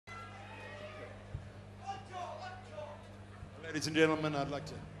Ladies and gentlemen, I'd like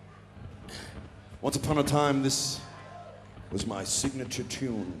to... Once upon a time, this was my signature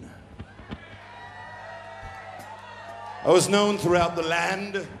tune. I was known throughout the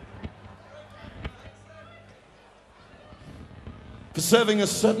land for serving a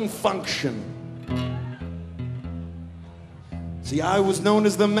certain function. See, I was known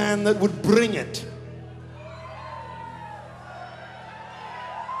as the man that would bring it.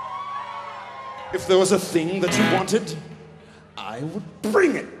 If there was a thing that you wanted, I would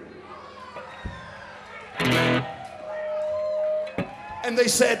bring it. And they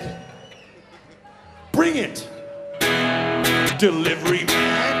said, bring it, delivery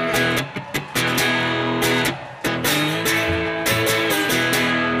man.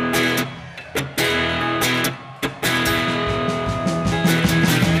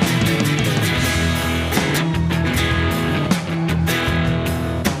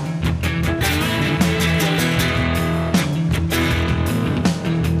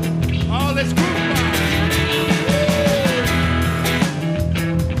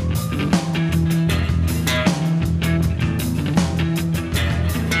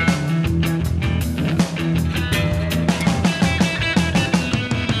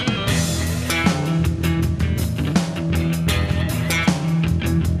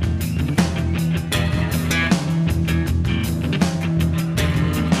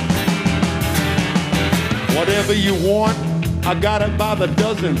 Whatever you want, I got it by the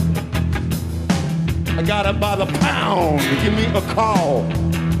dozen. I got it by the pound. Give me a call,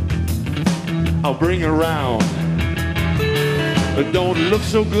 I'll bring it around. It don't look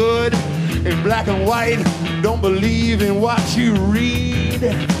so good in black and white. Don't believe in what you read.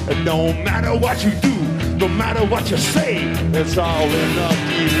 It don't matter what you do, no matter what you say. It's all in the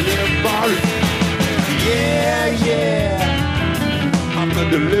delivery. Yeah, yeah, I'm the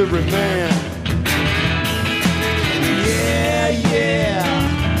delivery man. Yeah,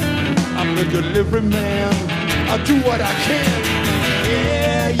 I'm the delivery man. I'll do what I can.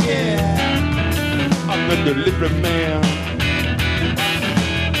 Yeah, yeah, I'm the delivery man.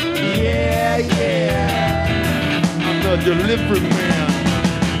 Yeah, yeah, I'm the delivery man.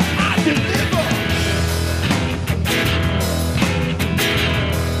 I deliver.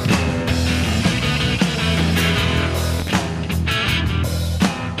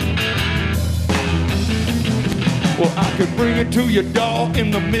 Well, I can bring it to your door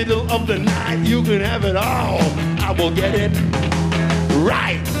in the middle of the night. You can have it all. I will get it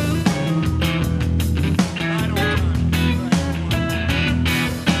right.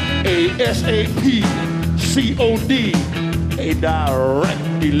 ASAP, COD, a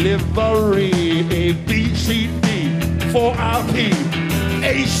direct delivery. ABCD, 4RP,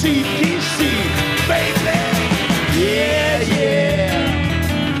 ACDC, baby. Yeah,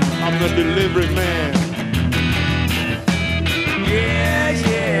 yeah, I'm the delivery man. Yeah,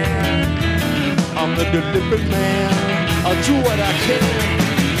 yeah, I'm the delivery man. I'll do what I can.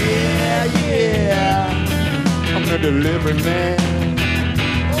 Yeah, yeah, I'm the delivery man.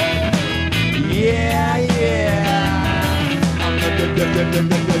 Yeah, yeah, I'm the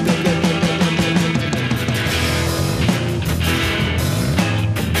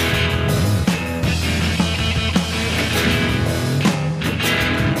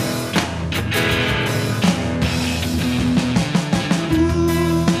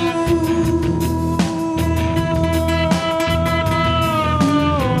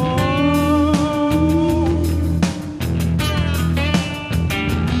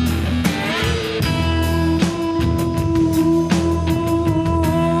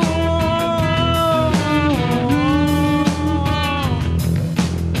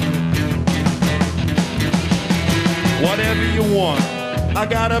whatever you want, I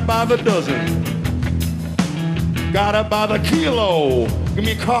got it by the dozen. Got it by the kilo. Give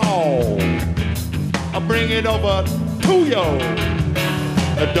me a call, I'll bring it over to you.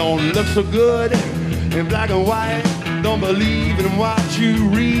 It don't look so good in black and white. Don't believe in what you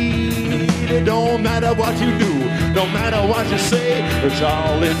read. It don't matter what you do, no matter what you say. It's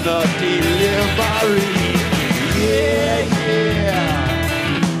all in the delivery. Yeah, yeah,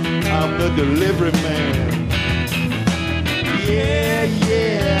 I'm the delivery man. Yeah,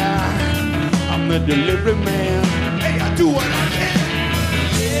 yeah, I'm the delivery man. Hey, I do what I can.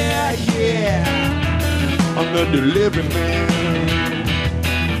 Yeah, yeah, I'm the delivery man.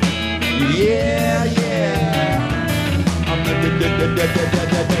 Yeah, yeah, I'm the